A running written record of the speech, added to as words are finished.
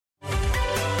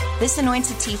This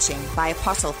anointed teaching by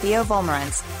Apostle Theo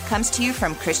Wolmarans comes to you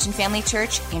from Christian Family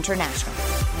Church International.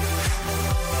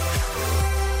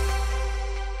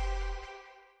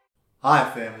 Hi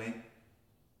family,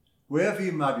 wherever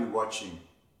you might be watching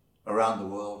around the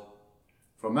world,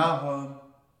 from our home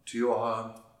to your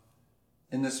home,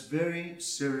 in this very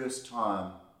serious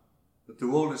time that the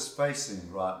world is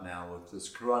facing right now with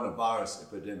this coronavirus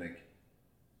epidemic.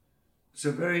 It's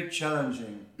a very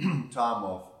challenging time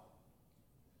of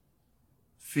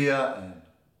fear and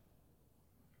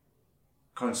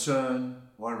concern,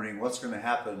 wondering what's going to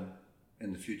happen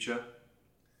in the future.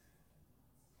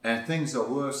 And things are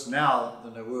worse now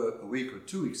than they were a week or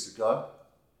 2 weeks ago,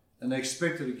 and they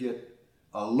expect it to get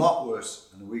a lot worse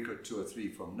in a week or 2 or 3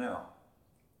 from now.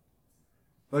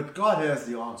 But God has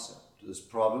the answer to this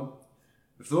problem.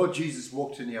 If the Lord Jesus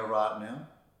walked in here right now,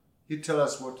 He'd tell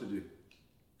us what to do.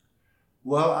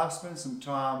 Well, I've spent some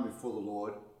time before the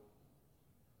Lord,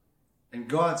 and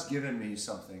God's given me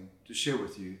something to share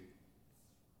with you.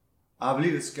 I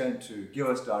believe it's going to give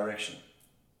us direction.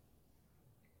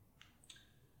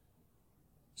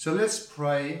 So let's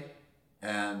pray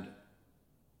and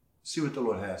see what the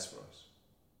Lord has for us.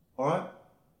 All right?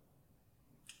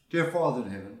 Dear Father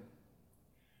in heaven,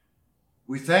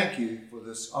 we thank you for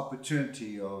this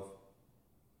opportunity of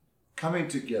coming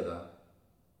together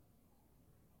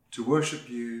to worship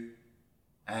you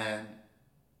and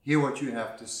hear what you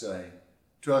have to say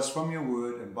to us from your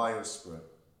word and by your Spirit.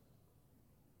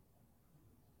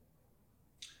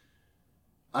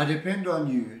 I depend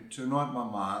on you to anoint my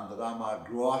mind that I might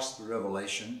grasp the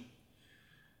revelation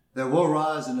that will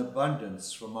rise in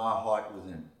abundance from my heart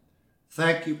within.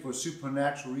 Thank you for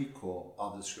supernatural recall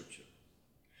of the Scripture.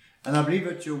 And I believe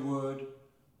that your word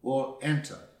will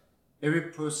enter every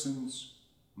person's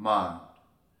mind,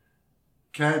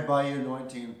 carried by your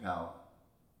anointing and power,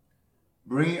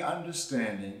 bringing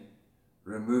understanding,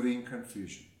 removing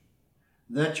confusion.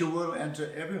 That your word will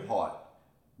enter every heart,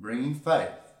 bringing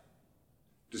faith,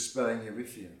 dispelling every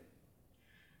fear.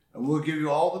 And we'll give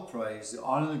you all the praise, the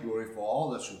honor, and the glory for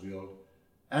all that's revealed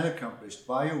and accomplished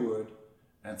by your word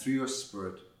and through your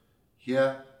Spirit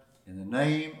here in the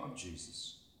name of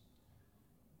Jesus.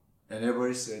 And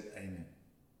everybody said, Amen.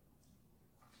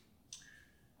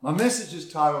 My message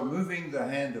is titled, Moving the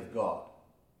Hand of God.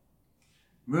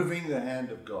 Moving the Hand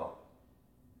of God.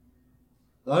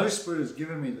 The Holy Spirit has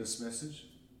given me this message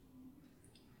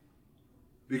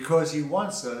because He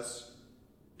wants us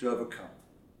to overcome.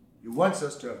 He wants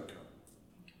us to overcome.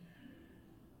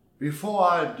 Before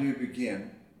I do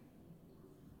begin,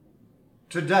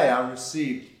 today I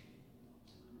received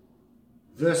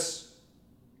this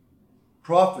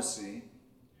prophecy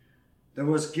that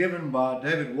was given by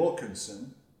David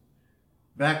Wilkerson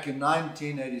back in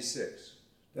 1986.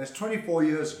 That's 24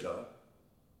 years ago.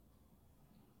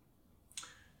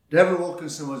 David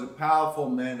Wilkerson was a powerful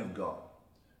man of God,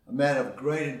 a man of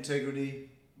great integrity,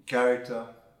 character.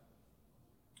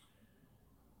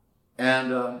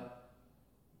 And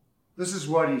this is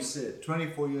what he said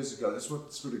 24 years ago. This is what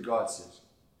the Spirit of God says.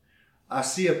 I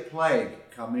see a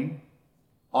plague coming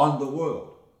on the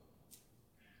world.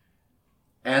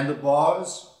 And the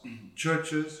bars,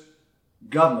 churches,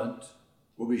 government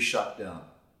will be shut down.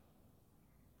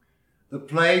 The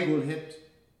plague will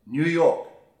hit New York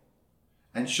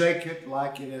and shake it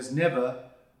like it has never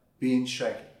been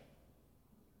shaken.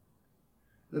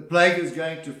 The plague is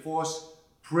going to force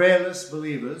prayerless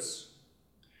believers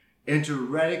into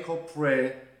radical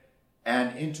prayer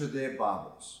and into their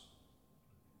Bibles.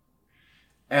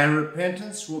 And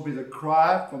repentance will be the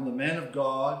cry from the man of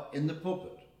God in the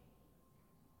pulpit.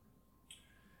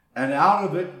 And out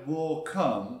of it will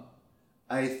come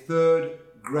a third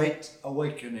great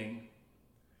awakening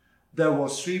that will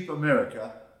sweep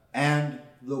America and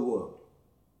the world.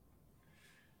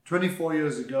 24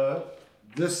 years ago,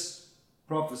 this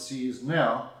prophecy is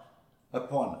now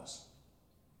upon us.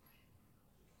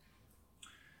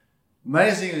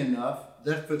 Amazingly enough,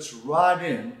 that fits right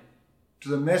in to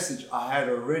the message I had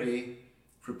already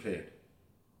prepared.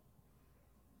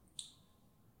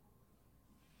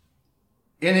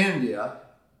 In India,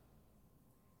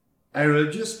 a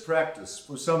religious practice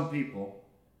for some people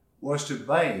was to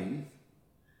bathe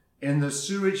in the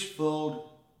sewage-filled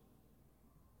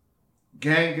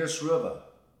Ganges River.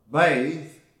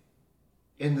 Bathe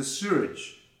in the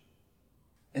sewage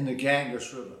in the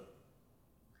Ganges River.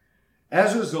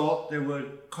 As a result, they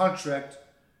would contract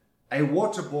a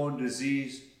waterborne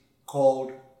disease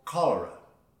called cholera.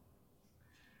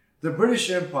 The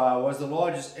British Empire was the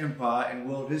largest empire in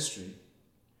world history,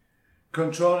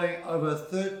 controlling over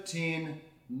 13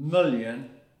 million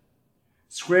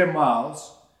square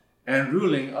miles and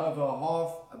ruling over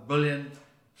 500 million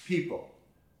people.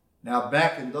 Now,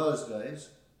 back in those days,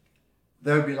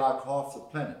 they would be like half the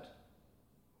planet.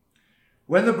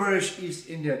 When the British East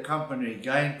India Company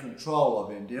gained control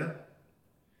of India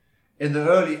in the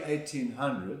early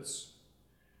 1800s,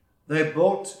 they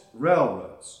built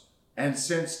railroads and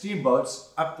sent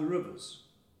steamboats up the rivers.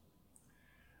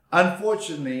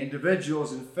 Unfortunately,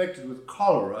 individuals infected with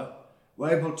cholera were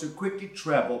able to quickly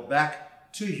travel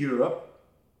back to Europe,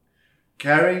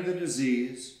 carrying the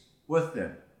disease with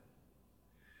them.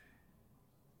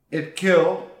 It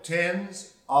killed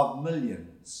tens of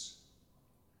millions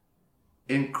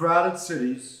in crowded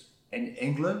cities in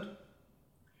England,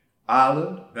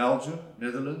 Ireland, Belgium,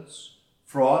 Netherlands,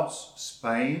 France,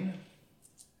 Spain,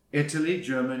 Italy,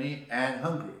 Germany, and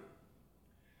Hungary.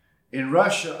 In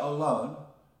Russia alone,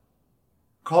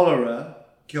 cholera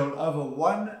killed over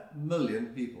 1 million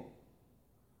people.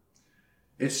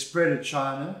 It spread to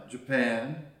China,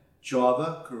 Japan,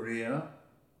 Java, Korea,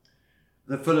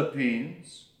 the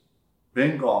Philippines,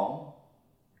 Bengal,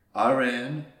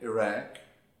 Iran, Iraq,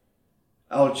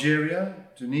 Algeria,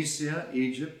 Tunisia,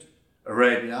 Egypt,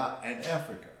 Arabia, and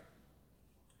Africa.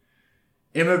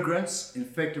 Immigrants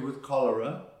infected with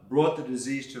cholera brought the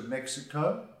disease to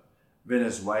Mexico,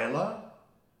 Venezuela,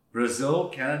 Brazil,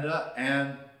 Canada,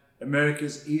 and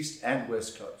America's East and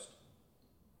West Coast.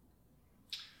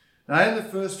 Now, in the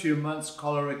first few months,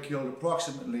 cholera killed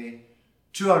approximately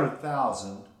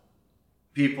 200,000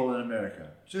 people in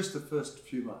America, just the first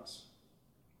few months.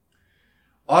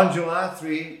 On July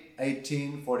 3,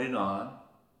 1849,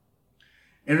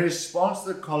 in response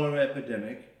to the cholera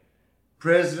epidemic,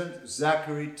 President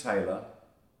Zachary Taylor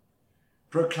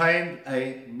proclaimed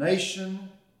a nationwide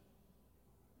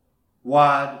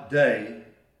day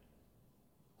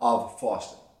of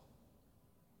fasting.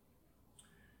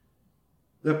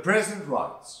 The President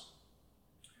writes,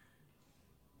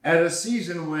 "At a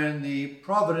season when the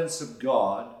providence of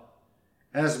God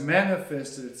has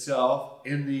manifested itself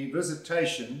in the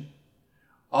visitation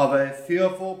of a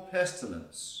fearful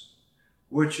pestilence,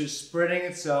 which is spreading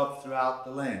itself throughout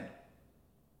the land."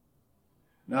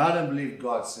 Now, I don't believe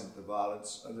God sent the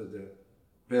violence or the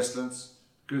pestilence,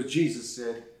 because Jesus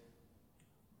said,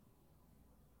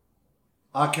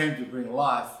 "I came to bring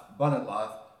life, abundant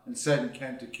life, and Satan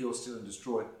came to kill, steal, and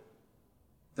destroy."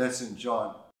 That's in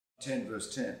John 10,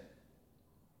 verse 10.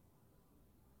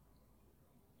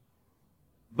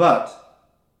 But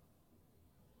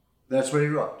that's what he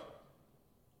wrote.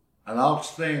 And I'll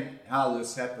explain how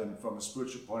this happened from a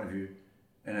spiritual point of view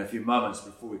in a few moments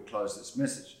before we close this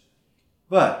message.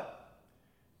 But,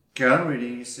 carry on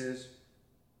reading, he says,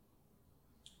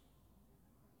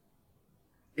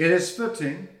 "It is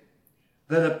fitting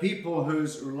that a people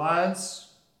whose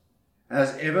reliance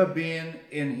has ever been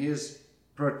in his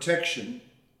protection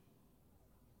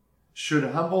should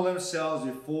humble themselves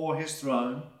before his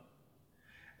throne,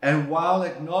 and while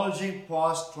acknowledging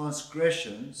past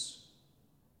transgressions,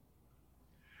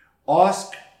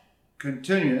 ask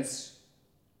continuance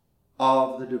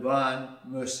of the divine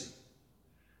mercy."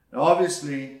 Now,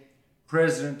 obviously,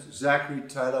 President Zachary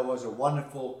Taylor was a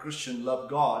wonderful Christian, loved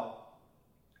God.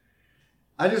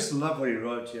 I just love what he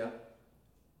wrote here.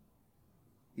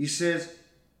 He says,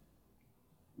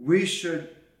 we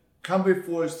should come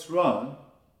before his throne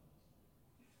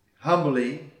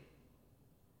humbly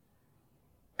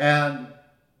and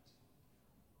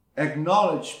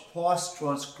acknowledge past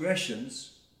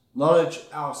transgressions, acknowledge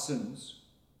our sins,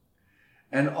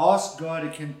 and ask God to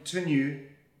continue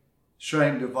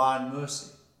showing divine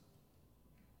mercy.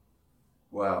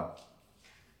 Wow.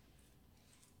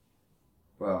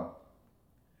 Wow.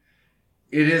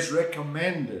 It is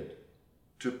recommended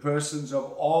to persons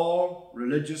of all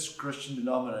religious Christian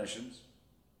denominations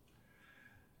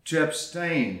to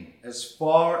abstain as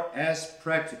far as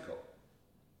practical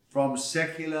from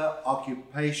secular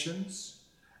occupations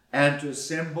and to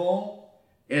assemble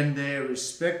in their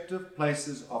respective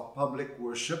places of public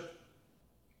worship,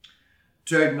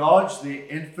 to acknowledge the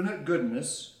infinite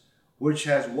goodness which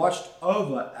has watched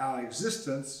over our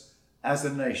existence as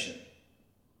a nation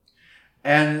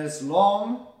and has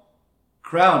long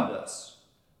crowned us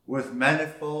with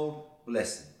manifold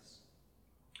blessings,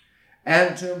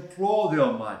 and to implore the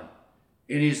Almighty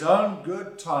in his own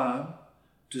good time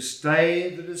to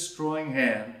stay the destroying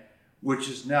hand which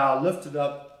is now lifted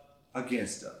up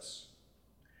against us.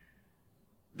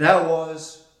 That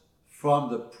was from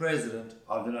the President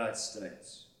of the United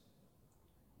States.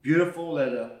 Beautiful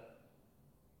letter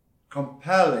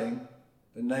compelling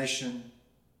the nation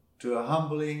to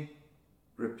humbly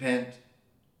repent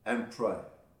and pray.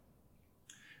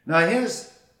 Now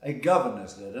here's a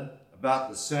governor's letter about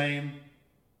the same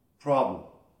problem.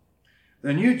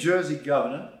 The New Jersey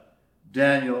governor,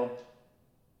 Daniel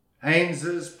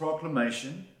Haynes's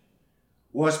proclamation,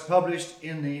 was published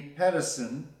in the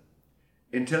Patterson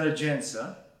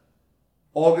Intelligencer,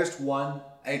 August 1,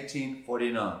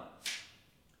 1849.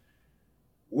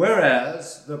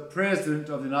 Whereas the President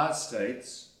of the United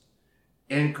States,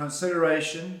 in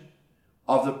consideration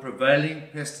of the prevailing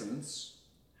pestilence,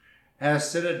 has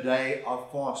set a day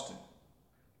of fasting.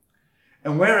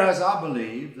 And whereas I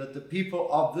believe that the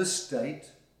people of this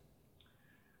state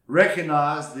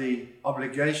recognize the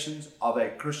obligations of a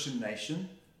Christian nation,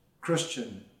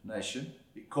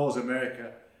 he calls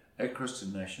America a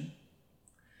Christian nation,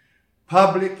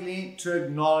 publicly to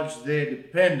acknowledge their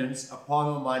dependence upon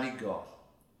Almighty God.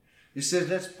 He says,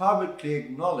 let's publicly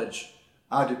acknowledge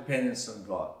our dependence on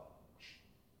God.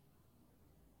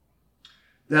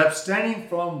 They're abstaining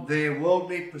from their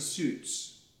worldly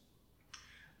pursuits.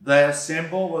 They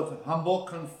assemble with humble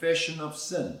confession of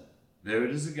sin. There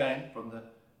it is again from the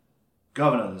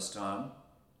governor this time.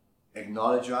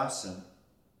 Acknowledge our sin.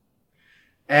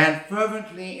 And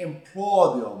fervently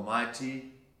implore the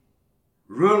Almighty,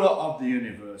 ruler of the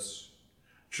universe,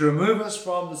 to remove us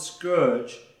from the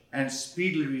scourge and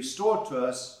speedily restore to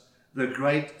us the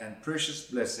great and precious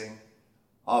blessing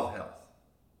of health.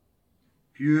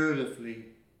 Beautifully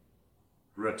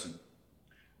written.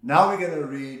 Now we're going to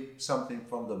read something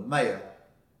from the mayor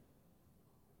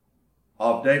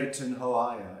of Davidson,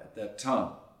 Ohio at that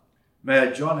time.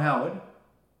 Mayor John Howard,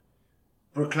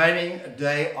 proclaiming a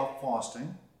day of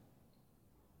fasting,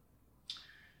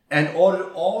 and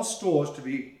ordered all stores to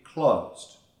be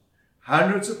closed.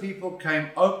 Hundreds of people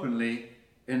came openly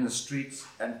in the streets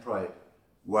and prayed.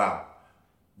 Wow,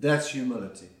 that's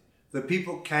humility. The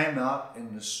people came out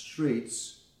in the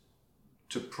streets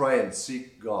to pray and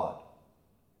seek God.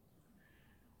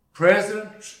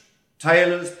 President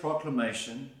Taylor's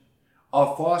proclamation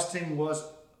of fasting was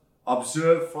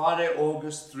observed Friday,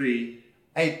 August 3,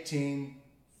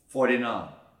 1849.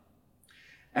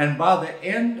 And by the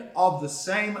end of the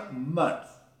same month,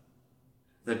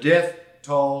 the death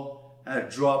toll had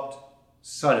dropped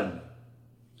suddenly.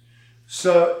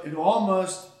 So it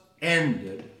almost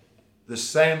ended the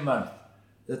same month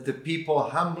that the people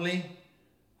humbly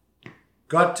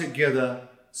got together,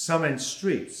 some in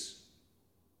streets,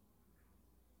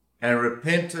 and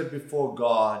repented before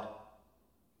God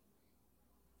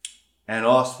and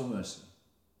asked for mercy.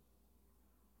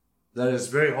 That is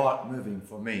very heart-moving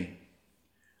for me.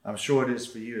 I'm sure it is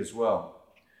for you as well.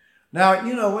 Now,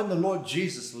 you know, when the Lord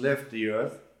Jesus left the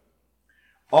earth,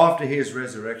 after his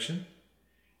resurrection,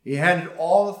 he handed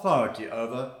all authority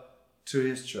over to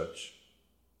his church.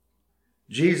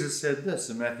 Jesus said this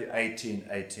in Matthew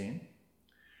 18:18.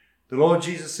 The Lord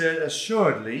Jesus said,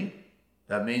 assuredly,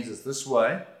 that means it's this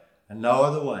way and no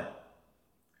other way,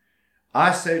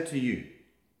 I say to you,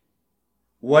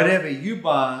 whatever you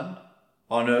bind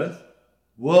on earth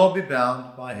will be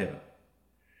bound by heaven,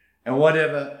 and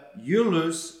whatever you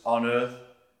loose on earth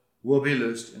will be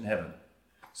loosed in heaven.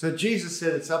 So Jesus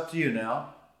said, it's up to you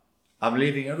now. I'm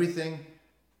leaving everything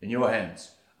in your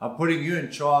hands. I'm putting you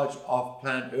in charge of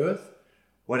planet Earth.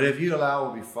 Whatever you allow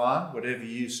will be fine. Whatever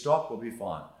you stop will be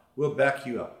fine. We'll back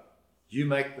you up. You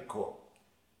make the call.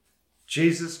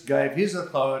 Jesus gave his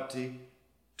authority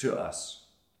to us.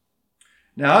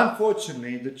 Now,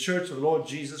 unfortunately, the Church of the Lord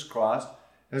Jesus Christ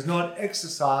has not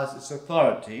exercised its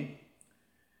authority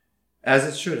as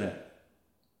it should have.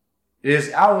 It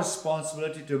is our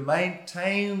responsibility to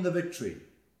maintain the victory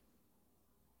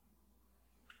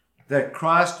that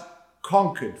Christ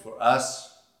conquered for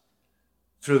us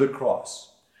through the cross.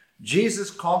 Jesus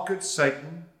conquered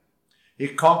Satan. He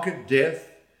conquered death.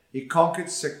 He conquered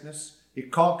sickness. He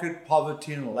conquered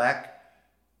poverty and lack.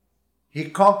 He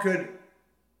conquered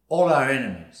all our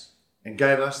enemies and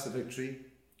gave us the victory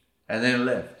and then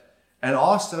left and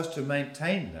asked us to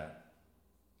maintain that.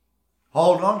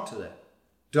 Hold on to that.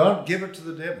 Don't give it to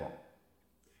the devil.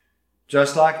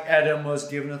 Just like Adam was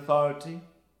given authority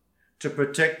to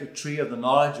protect the tree of the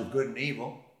knowledge of good and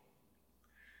evil,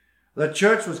 the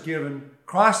church was given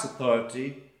Christ's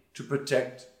authority to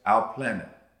protect our planet.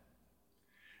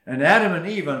 And Adam and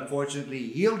Eve, unfortunately,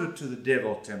 yielded to the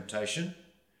devil's temptation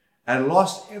and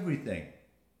lost everything.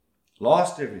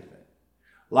 Lost everything.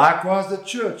 Likewise, the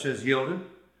church has yielded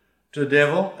to the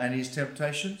devil and his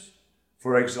temptations.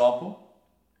 For example,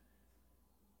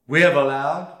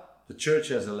 the church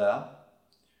has allowed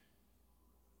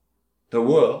the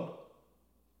world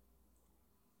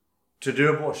to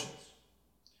do abortions.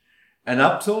 And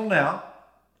up till now,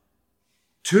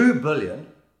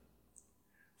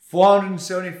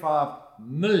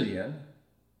 2,475,000,000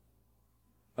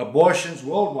 abortions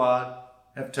worldwide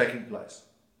have taken place.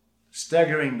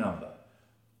 Staggering number.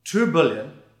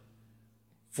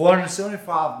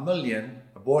 2,475,000,000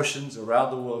 abortions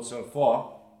around the world so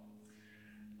far,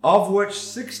 of which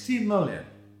 60 million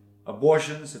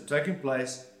abortions have taken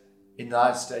place in the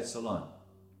United States alone.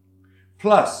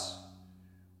 Plus,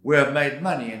 we have made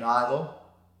money in idle.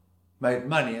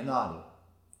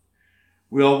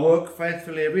 We all work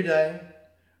faithfully every day,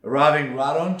 arriving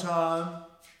right on time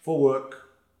for work,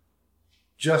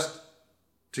 just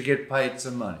to get paid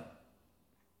some money.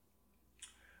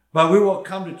 But we will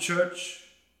come to church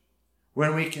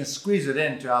when we can squeeze it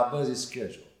into our busy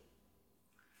schedule.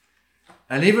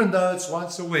 And even though it's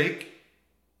once a week,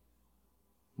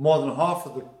 more than half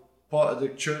of the part of the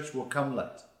church will come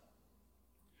late.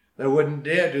 They wouldn't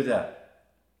dare do that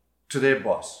to their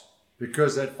boss,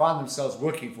 because they'd find themselves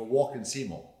working for Walker and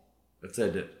Seymour if they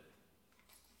did.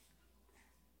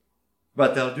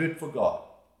 But they'll do it for God.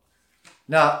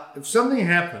 Now, if something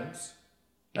happens,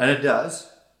 and it does,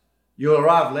 you'll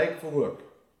arrive late for work.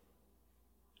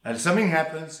 And if something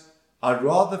happens, I'd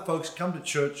rather folks come to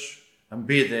church and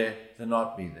be there than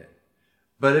not be there.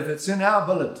 But if it's in our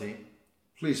ability,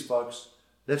 please folks,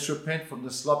 let's repent from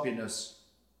the sloppiness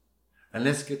and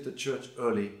let's get to church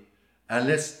early and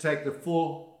let's take the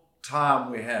full time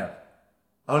we have,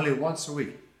 only once a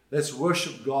week. Let's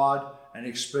worship God and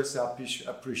express our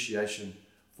appreciation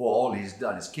for all He's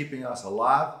done. He's keeping us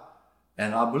alive,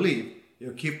 and I believe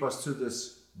He'll keep us through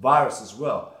this virus as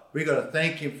well. We've got to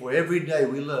thank Him for every day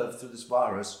we live through this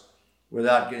virus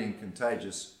without getting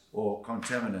contagious or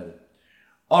contaminated.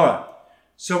 All right,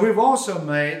 so we've also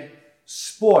made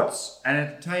sports and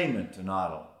entertainment an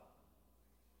idol.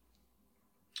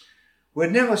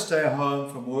 We'd never stay home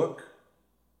from work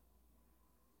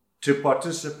to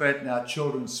participate in our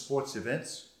children's sports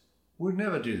events. We'd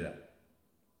never do that.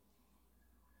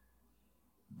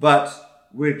 But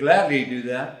we'd gladly do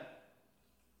that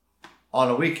on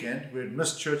a weekend. We'd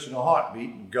miss church in a heartbeat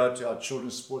and go to our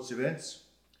children's sports events.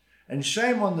 And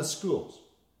shame on the schools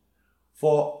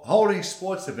for holding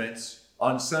sports events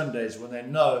on Sundays when they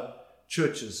know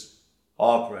churches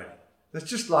are operating. That's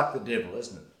just like the devil,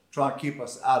 isn't it? Try and keep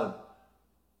us out of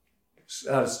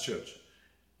church.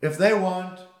 If they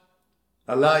won't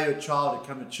allow your child to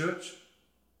come to church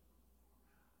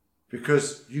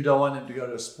because you don't want them to go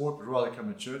to a sport but rather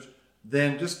come to church,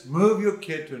 then just move your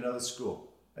kid to another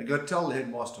school and go tell the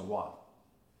headmaster why.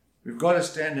 We've got to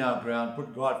stand our ground,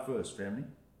 put God first, family.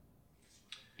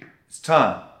 It's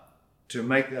time to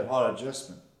make that hard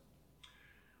adjustment.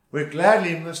 We'd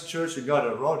gladly miss church and go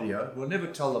to a rodeo. We'll never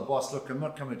tell the boss, look, I'm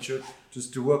not coming to church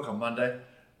just to work on Monday.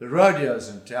 The rodeo's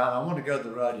in town. I want to go to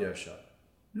the rodeo show.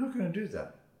 You're not going to do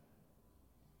that.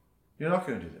 You're not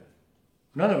going to do that.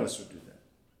 None of us would do that.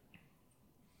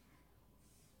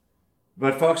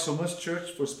 But folks will miss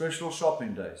church for special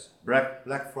shopping days.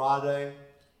 Black Friday,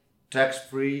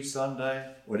 tax-free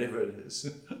Sunday, whatever it is.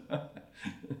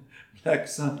 Black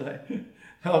Sunday.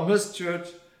 I'll miss church,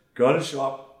 go to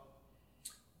shop.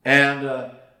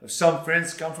 And if some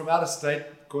friends come from out of state,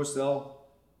 of course, they'll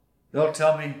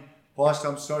tell me, Pastor,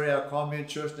 I'm sorry I can't be in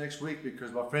church next week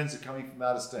because my friends are coming from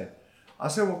out of state. I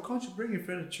said, well, can't you bring your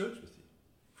friend to church with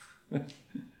you?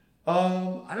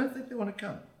 I don't think they want to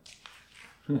come.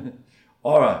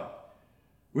 All right.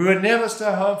 We would never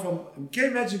stay home from... Can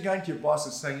you imagine going to your boss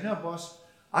and saying, you know, boss,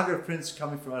 I've got friends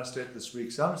coming from out of state this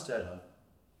week, so I'm going to stay at home.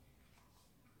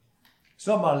 It's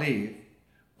not my leave,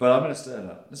 but I'm going to stay at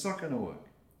home. It's not going to work.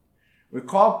 We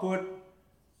can't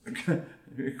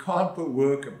put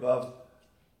work above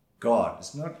God.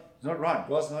 It's not right.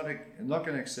 God's not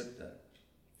going to accept that.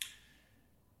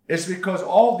 It's because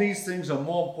all these things are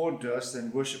more important to us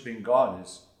than worshiping God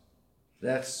is.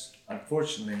 That's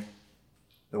unfortunately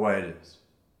the way it is.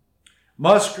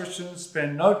 Most Christians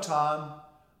spend no time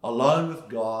alone with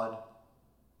God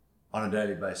on a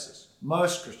daily basis.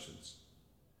 Most Christians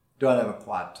don't have a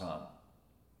quiet time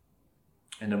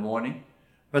in the morning,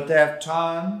 but they have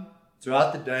time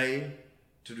throughout the day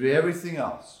to do everything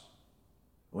else.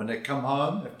 When they come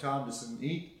home, they have time to sit and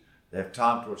eat. They have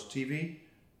time to watch TV,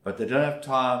 but they don't have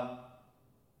time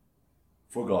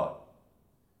for God.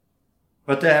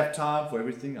 But they have time for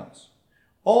everything else.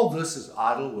 All this is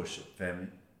idol worship, family.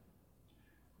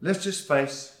 Let's just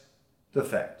face the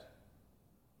fact.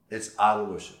 It's idol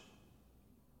worship.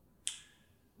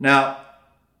 Now,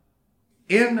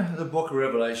 in the book of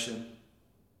Revelation,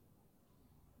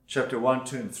 chapter 1,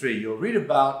 2, and 3, you'll read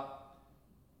about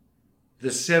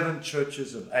the 7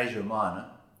 churches of Asia Minor.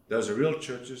 Those are real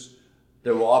churches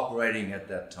that were operating at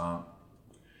that time.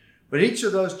 But each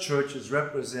of those churches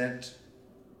represent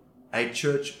a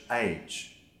church age.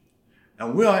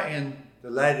 And we are in the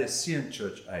Laodicean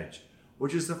church age.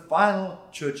 which is the final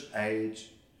church age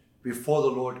before the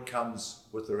Lord comes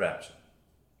with the rapture.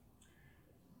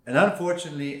 And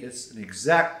unfortunately, it's an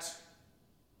exact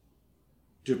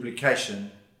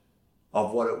duplication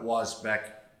of what it was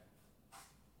back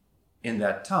in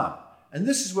that time. And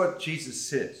this is what Jesus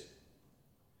says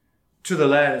to the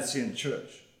Laodicean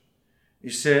church.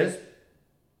 He says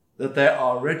that they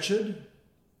are wretched,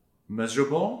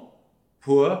 miserable,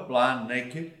 poor, blind,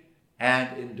 naked,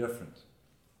 and indifferent.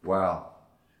 Wow.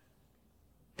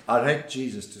 I'd hate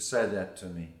Jesus to say that to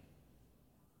me.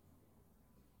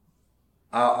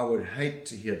 I would hate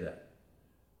to hear that.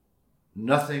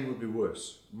 Nothing would be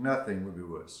worse. Nothing would be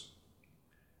worse.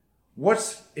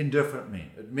 What's indifferent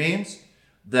mean? It means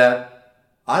that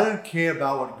I don't care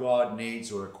about what God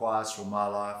needs or requires from my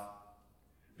life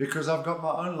because I've got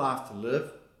my own life to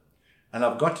live and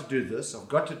I've got to do this, I've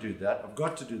got to do that, I've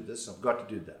got to do this, I've got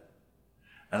to do that.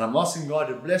 And I'm asking God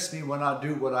to bless me when I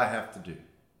do what I have to do.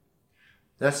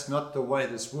 That's not the way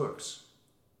this works.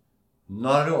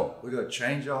 Not at all. We've got to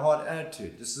change our heart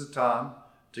attitude. This is the time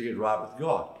to get right with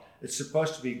God. It's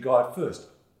supposed to be God first.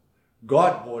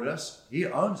 God bought us. He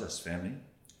owns us, family.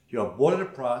 You are bought at a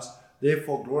price.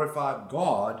 Therefore, glorify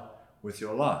God with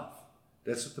your life.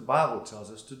 That's what the Bible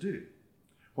tells us to do.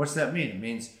 What's that mean? It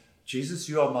means, Jesus,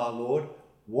 you are my Lord.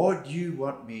 What do you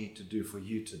want me to do for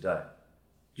you today?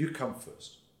 You come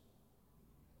first.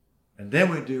 And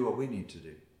then we do what we need to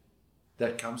do.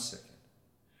 That comes second.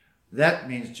 That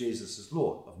means Jesus is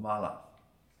Lord of my life.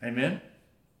 Amen?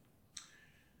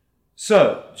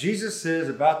 So, Jesus says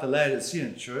about the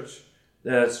Laodicean church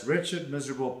that it's wretched,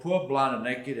 miserable, poor, blind, and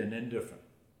naked, and indifferent.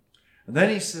 And then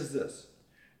he says this.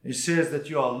 He says that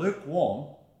you are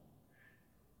lukewarm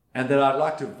and that I'd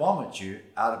like to vomit you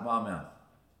out of my mouth.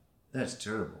 That's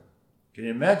terrible. Can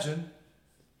you imagine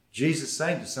Jesus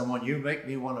saying to someone, you make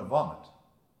me want to vomit?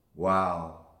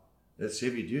 Wow. That's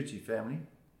heavy duty, family.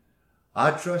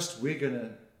 I trust we're going to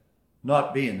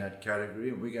not be in that category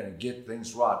and we're going to get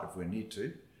things right if we need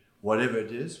to, whatever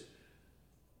it is.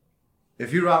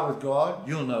 If you're right with God,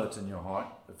 you'll know it's in your heart.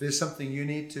 If there's something you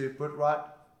need to put right,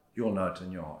 you'll know it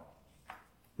in your heart.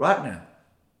 Right now,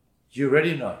 you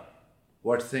already know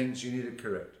what things you need to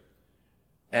correct.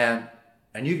 And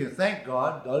you can thank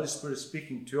God, the Holy Spirit is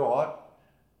speaking to your heart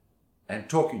and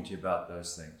talking to you about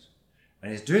those things.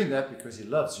 And he's doing that because he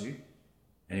loves you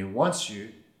and he wants you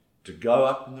to go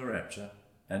up in the rapture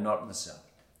and not miss out.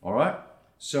 All right?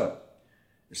 So,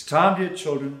 it's time, dear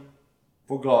children,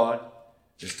 for God.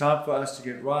 It's time for us to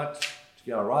get right, to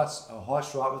get our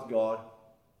hearts right with God.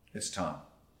 It's time.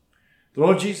 The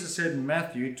Lord Jesus said in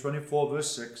Matthew 24,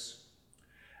 verse 6,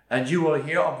 and you will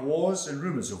hear of wars and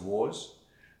rumors of wars.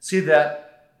 See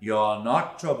that you are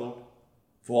not troubled,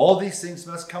 for all these things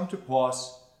must come to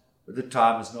pass, but the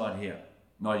time is not here,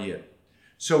 not yet.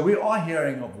 So we are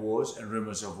hearing of wars and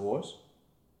rumors of wars.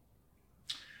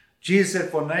 Jesus said,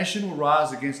 for nation will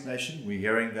rise against nation. We're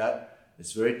hearing that.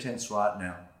 It's very tense right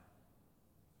now.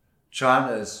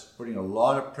 China is putting a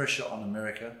lot of pressure on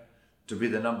America to be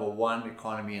the number one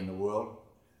economy in the world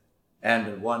and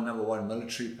the number one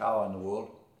military power in the world.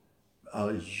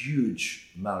 A huge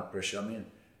amount of pressure. I mean,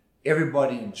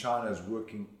 everybody in China is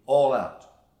working all out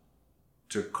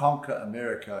to conquer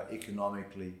America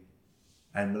economically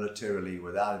and militarily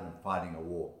without even fighting a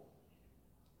war.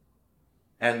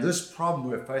 And this problem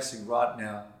we're facing right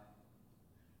now,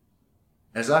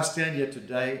 as I stand here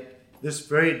today, this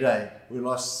very day, we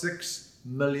lost 6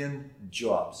 million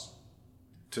jobs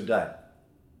today.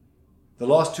 The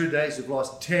last 2 days, we've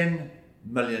lost 10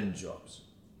 million jobs.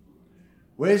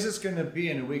 Where's this going to be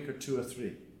in a week or 2 or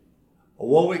 3? Or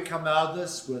will we come out of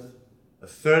this with a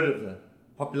third of the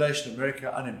population of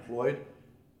America unemployed?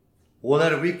 Will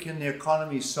that weaken the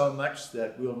economy so much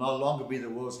that we'll no longer be the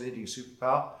world's leading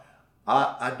superpower?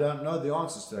 I don't know the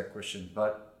answers to that question,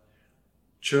 but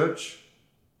church,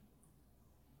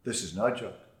 this is no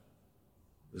joke.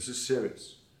 This is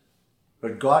serious.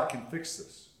 But God can fix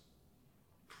this.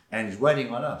 And he's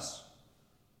waiting on us.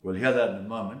 We'll hear that in a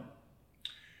moment.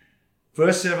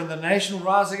 Verse 7, the nation will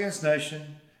rise against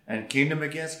nation and kingdom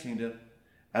against kingdom,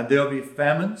 and there will be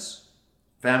famines,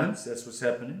 that's what's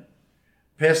happening,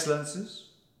 pestilences,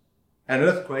 and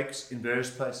earthquakes in various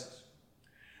places.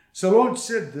 So the Lord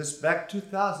said this back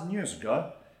 2,000 years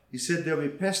ago. He said there will be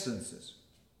pestilences.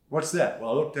 What's that?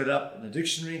 Well, I looked it up in the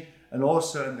dictionary and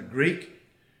also in the Greek,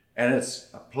 and it's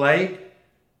a plague,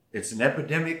 it's an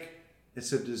epidemic,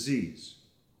 it's a disease.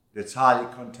 It's highly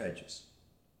contagious.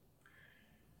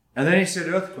 And then he said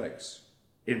earthquakes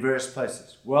in various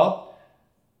places. Well,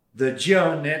 the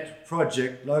GeoNet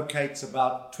project locates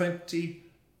about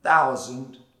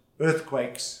 20,000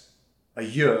 earthquakes a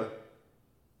year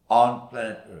on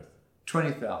planet Earth.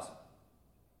 20,000.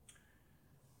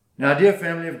 Now, dear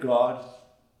family of God,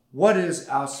 what is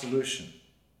our solution?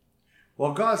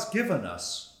 Well, God's given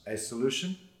us a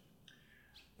solution.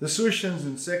 The solution is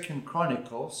in 2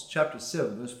 Chronicles chapter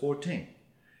 7, verse 14.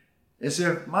 It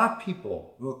says, if my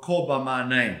people who are called by my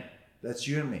name, that's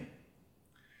you and me.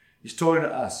 He's talking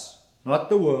to us, not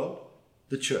the world,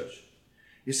 the church.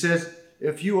 He says,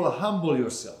 if you will humble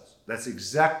yourselves, that's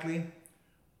exactly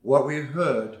what we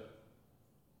heard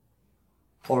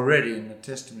already in the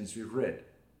testimonies we've read.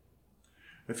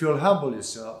 If you'll humble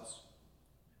yourselves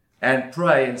and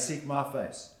pray and seek my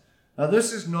face. Now,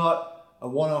 this is not a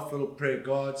one-off little prayer,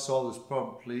 God, solve this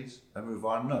problem, please, and move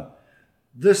on. No.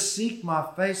 This seek my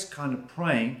face kind of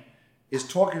praying is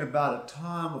talking about a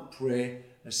time of prayer,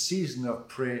 a season of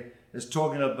prayer. It's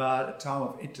talking about a time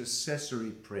of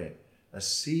intercessory prayer, a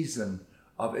season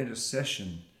of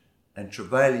intercession and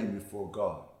travailing before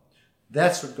God.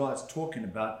 That's what God's talking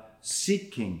about,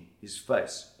 seeking his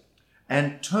face.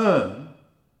 And turn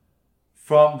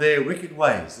from their wicked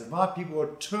ways. If my people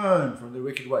will turn from their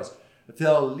wicked ways, if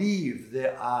they'll leave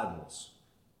their idols,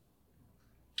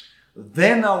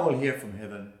 then I will hear from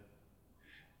heaven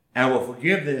and will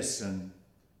forgive their sin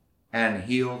and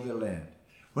heal their land.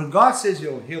 When God says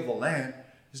he'll heal the land,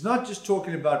 he's not just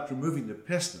talking about removing the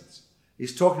pestilence.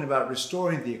 He's talking about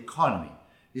restoring the economy.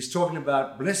 He's talking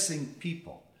about blessing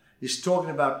people. He's talking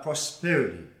about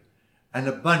prosperity and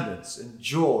abundance and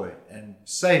joy and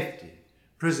safety,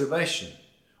 preservation.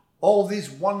 All these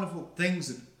wonderful things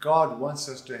that God wants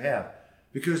us to have.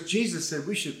 Because Jesus said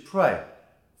we should pray,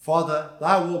 Father,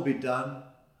 thy will be done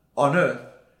on earth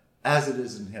as it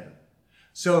is in heaven.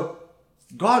 So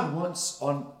God wants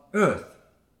on earth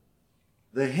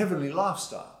the heavenly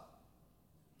lifestyle.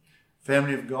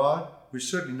 Family of God, we're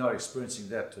certainly not experiencing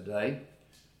that today,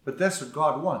 but that's what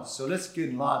God wants. So let's get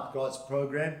in line with God's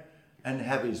program and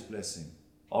have his blessing.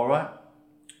 All right?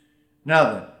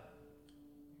 Now then,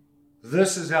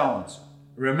 this is our answer.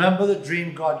 Remember the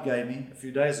dream God gave me a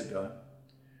few days ago?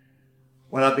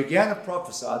 When I began to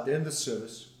prophesy at the end of the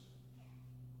service,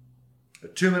 a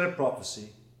 2-minute prophecy,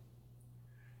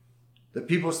 the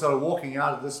people started walking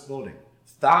out of this building.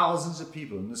 Thousands of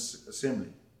people in this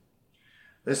assembly.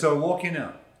 They started walking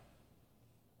out.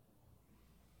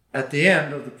 At the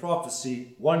end of the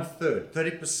prophecy, 1/3,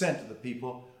 30% of the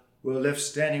people were left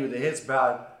standing with their heads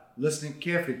bowed, listening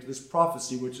carefully to this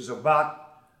prophecy, which is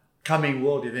about coming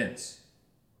world events.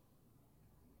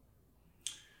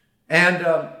 And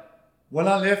when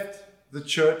I left the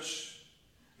church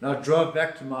and I drove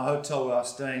back to my hotel where I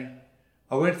was staying,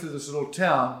 I went through this little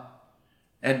town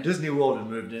and Disney World had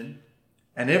moved in,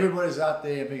 and everybody's out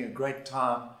there having a great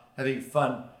time, having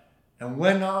fun. And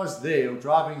when I was there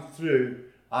driving through,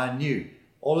 I knew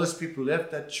all those people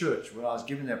left that church when I was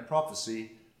giving that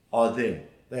prophecy are there.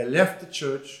 They left the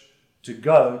church to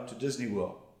go to Disney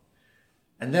World.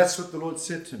 And that's what the Lord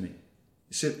said to me.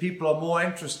 He said, people are more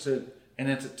interested in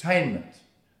entertainment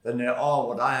than they are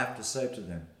what I have to say to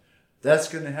them. That's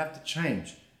going to have to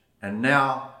change. And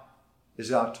now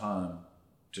is our time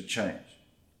to change.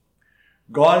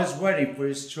 God is waiting for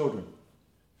his children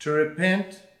to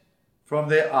repent from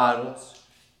their idols,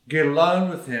 get alone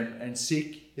with him and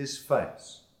seek his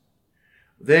face.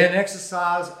 Then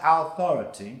exercise our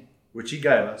authority, which he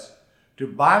gave us, to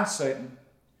bind Satan.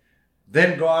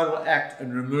 Then God will act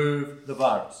and remove the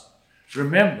virus.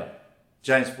 Remember,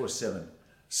 James 4:7,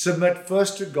 submit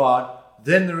first to God,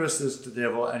 then the rest is to the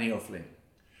devil, and he'll flee.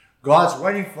 God's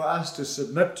waiting for us to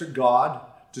submit to God,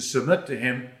 to submit to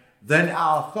him, then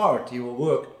our authority will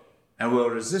work and we'll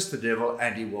resist the devil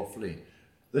and he will flee.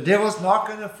 The devil's not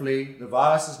going to flee, the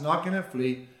virus is not going to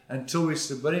flee until we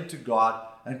submit it to God,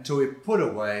 until we put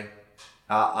away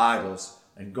our idols,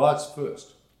 and God's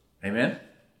first. Amen?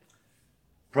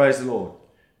 Praise the Lord.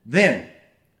 Then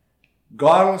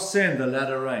God will send the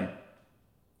latter rain.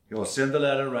 He will send the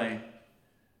latter rain.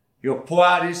 He'll pour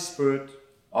out his Spirit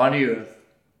on the earth,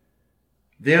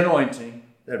 the anointing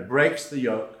that breaks the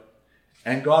yoke,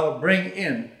 and God will bring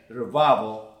in the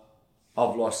revival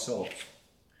of lost souls.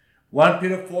 1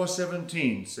 Peter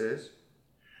 4:17 says,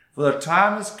 for the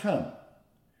time has come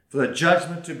for the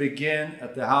judgment to begin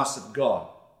at the house of God.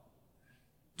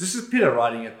 This is Peter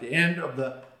writing at the end of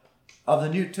the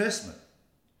New Testament.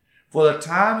 For the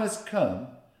time has come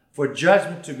for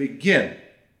judgment to begin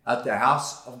at the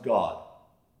house of God.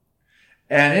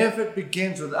 And if it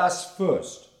begins with us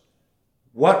first,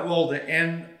 what will the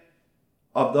end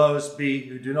of those be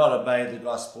who do not obey the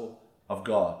gospel of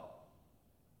God?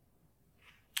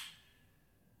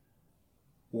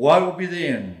 What will be the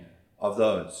end of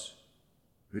those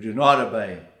who do not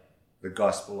obey the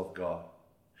gospel of God?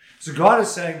 So God is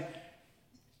saying,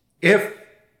 if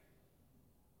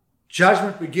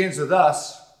judgment begins with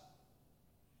us,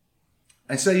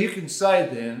 and so you can say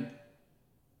then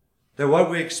that what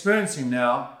we're experiencing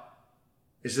now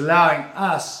is allowing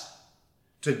us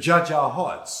to judge our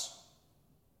hearts,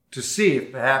 to see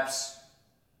if perhaps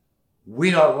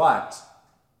we're not right.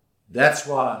 That's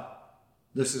why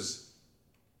this has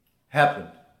happened.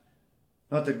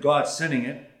 Not that God's sending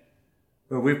it,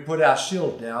 but we've put our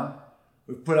shield down,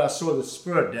 we've put our sword of the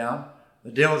Spirit down,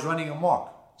 the devil's running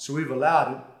amok. So we've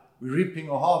allowed it. We're reaping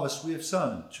a harvest we have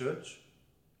sown, church.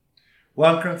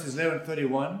 1 Corinthians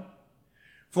 11:31.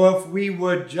 For if we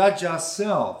would judge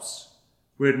ourselves,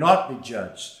 we would not be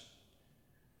judged.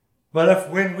 But if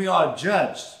when we are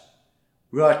judged,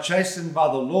 we are chastened by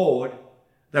the Lord,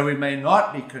 that we may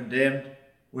not be condemned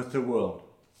with the world.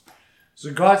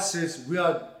 So God says we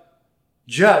are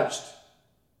judged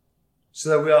so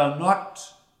that we are not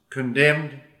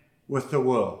condemned with the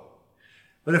world.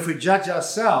 But if we judge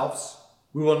ourselves,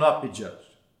 we will not be judged.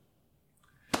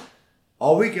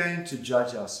 Are we going to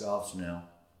judge ourselves now?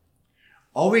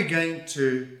 Are we going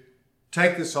to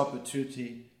take this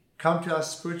opportunity, come to our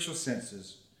spiritual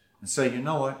senses and say, you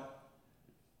know what?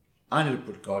 I need to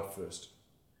put God first.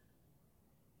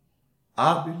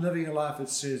 I've been living a life that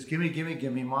says, gimme, gimme,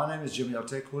 gimme. My name is Jimmy. I'll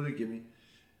take all the gimme.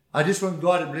 I just want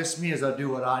God to bless me as I do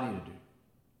what I need to do.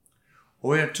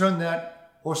 Or we're going to turn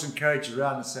that horse and carriage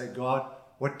around and say, God,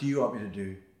 what do you want me to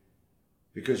do?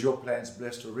 Because your plan's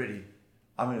blessed already.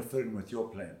 I'm going to fit in with your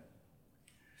plan.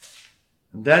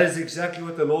 And that is exactly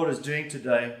what the Lord is doing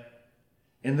today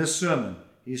in this sermon.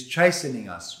 He's chastening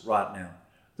us right now.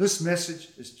 This message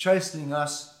is chastening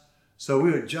us so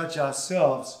we would judge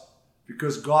ourselves,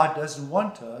 because God doesn't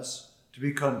want us to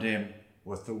be condemned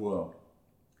with the world.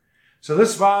 So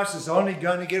this virus is only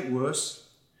going to get worse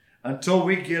until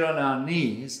we get on our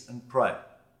knees and pray.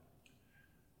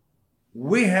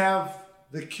 We have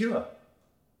the cure.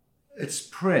 It's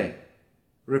prayer,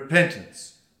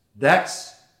 repentance.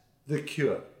 That's the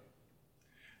cure.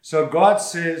 So God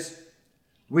says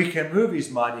we can move his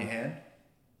mighty hand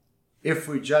if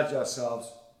we judge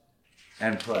ourselves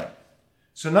and pray.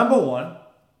 So number one,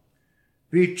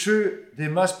 there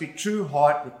must be true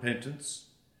heart repentance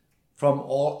from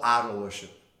all idol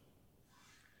worship.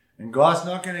 And God's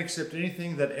not going to accept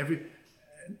anything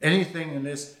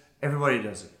unless everybody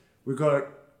does it. We've got to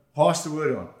pass the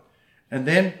word on. And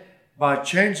then by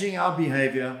changing our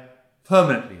behavior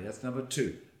permanently, that's number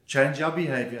two, change our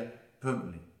behavior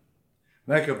permanently.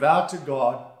 Make a vow to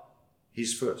God,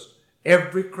 he's first.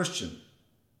 Every Christian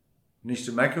needs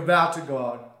to make a vow to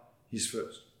God, he's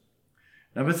first.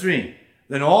 Number three,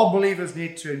 then all believers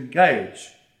need to engage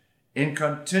in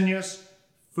continuous,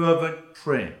 fervent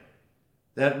prayer.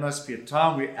 That must be a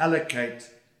time we allocate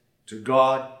to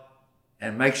God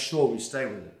and make sure we stay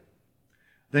with it.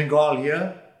 Then God will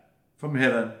hear from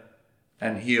heaven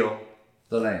and heal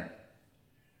the land.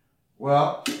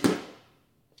 Well,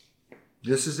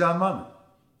 this is our moment.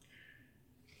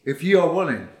 If you are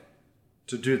willing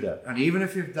to do that, and even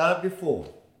if you've done it before,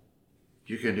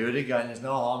 you can do it again. There's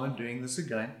no harm in doing this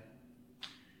again.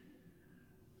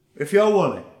 If you're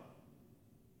willing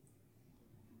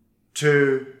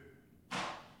to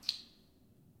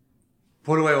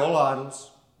put away all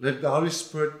idols, let the Holy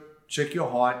Spirit check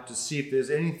your heart to see if there's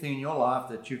anything in your life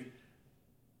that you've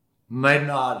made an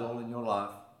idol in your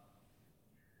life.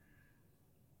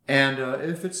 And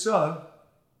if it's so,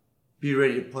 be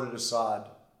ready to put it aside.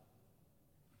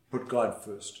 Put God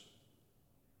first.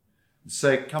 And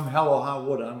say, come hell or high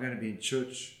water, I'm going to be in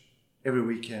church every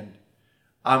weekend.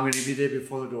 I'm going to be there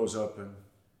before the doors open.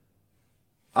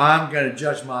 I'm going to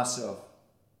judge myself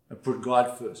and put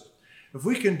God first. If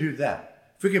we can do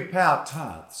that, if we can pay our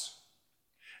tithes,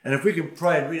 and if we can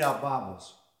pray and read our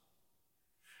Bibles,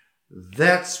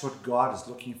 that's what God is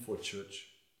looking for, church.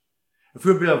 If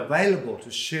we'll be available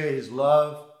to share his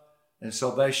love and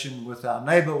salvation with our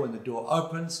neighbor when the door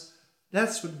opens,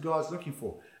 that's what God's looking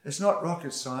for. It's not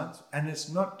rocket science, and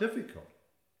it's not difficult.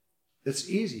 It's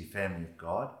easy, family of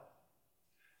God.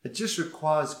 It just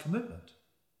requires commitment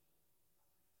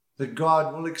that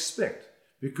God will expect,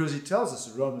 because he tells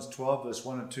us in Romans 12, verse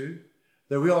 1 and 2,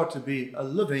 that we are to be a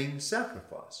living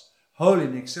sacrifice, holy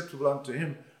and acceptable unto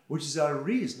him, which is our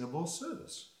reasonable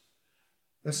service.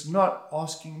 That's not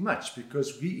asking much,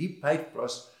 because he paid for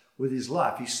us with his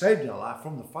life. He saved our life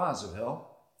from the fires of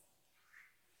hell.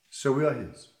 So we are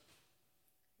his.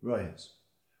 We are his.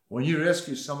 When you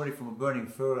rescue somebody from a burning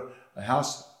fire, a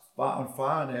house on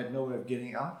fire, and they had no way of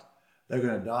getting out, they're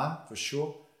going to die for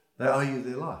sure. They owe you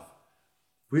their life.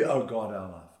 We owe God our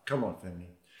life. Come on, family.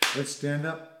 Let's stand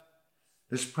up.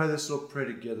 Let's pray this little prayer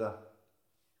together.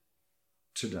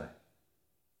 today.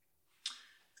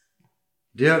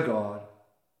 Dear God,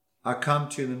 I come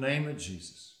to you in the name of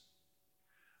Jesus.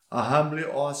 I humbly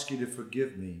ask you to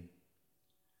forgive me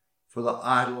for the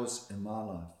idols in my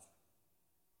life.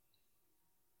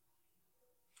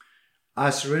 I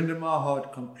surrender my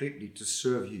heart completely to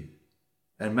serve you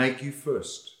and make you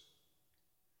first.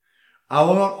 I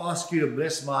will not ask you to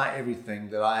bless my everything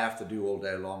that I have to do all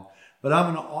day long, but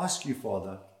I'm going to ask you,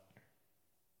 Father,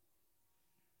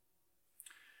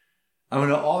 I'm going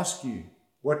to ask you,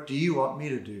 what do you want me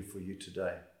to do for you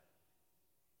today?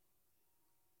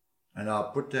 And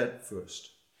I'll put that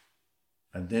first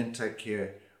and then take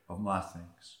care of my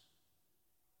things.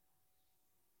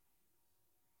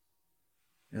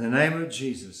 In the name of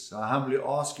Jesus, I humbly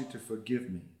ask you to forgive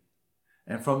me.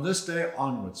 And from this day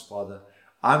onwards, Father,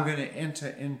 I'm going to enter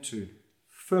into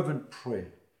fervent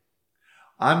prayer.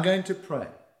 I'm going to pray.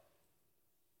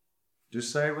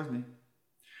 Just say it with me.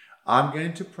 I'm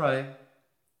going to pray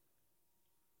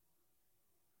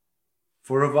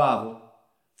for revival,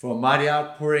 for a mighty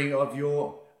outpouring of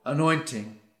your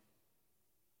anointing,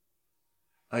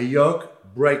 a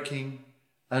yoke-breaking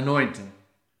anointing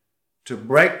to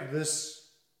break this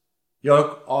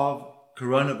yoke of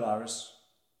coronavirus,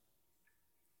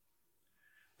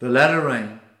 the latter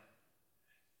rain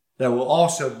that will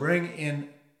also bring in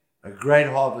a great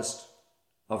harvest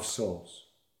of souls.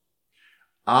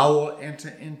 I will enter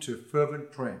into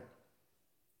fervent prayer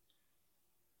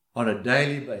on a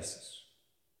daily basis.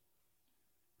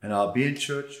 And I'll be in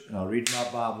church and I'll read my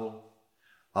Bible.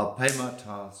 I'll pay my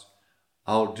tithes.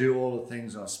 I'll do all the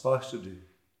things I'm supposed to do.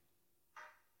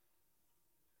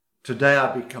 Today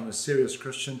I become a serious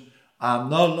Christian. I'm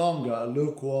no longer a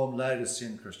lukewarm,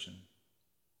 Laodicean Christian.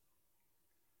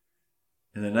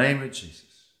 In the name of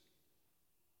Jesus.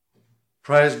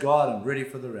 Praise God, I'm ready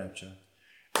for the rapture.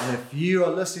 And if you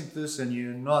are listening to this and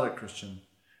you're not a Christian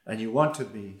and you want to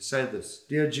be, say this: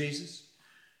 Dear Jesus,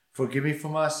 forgive me for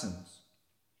my sins.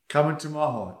 Come into my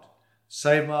heart.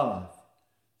 Save my life.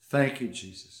 Thank you,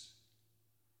 Jesus.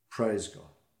 Praise God.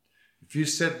 If you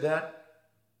said that,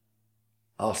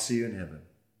 I'll see you in heaven.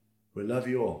 We love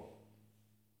you all.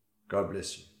 God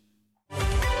bless you.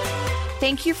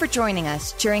 Thank you for joining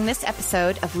us during this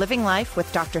episode of Living Life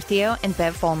with Dr. Theo and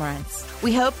Bev Vollmerans.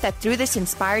 We hope that through this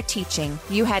inspired teaching,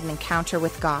 you had an encounter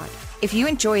with God. If you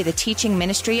enjoy the teaching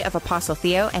ministry of Apostle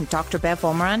Theo and Dr. Bev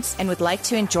Vollmerans and would like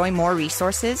to enjoy more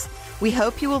resources, we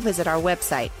hope you will visit our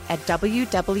website at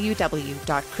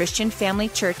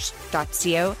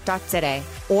www.christianfamilychurch.co.za,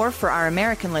 or for our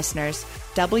American listeners,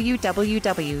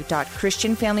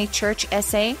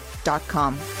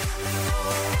 www.christianfamilychurchsa.com.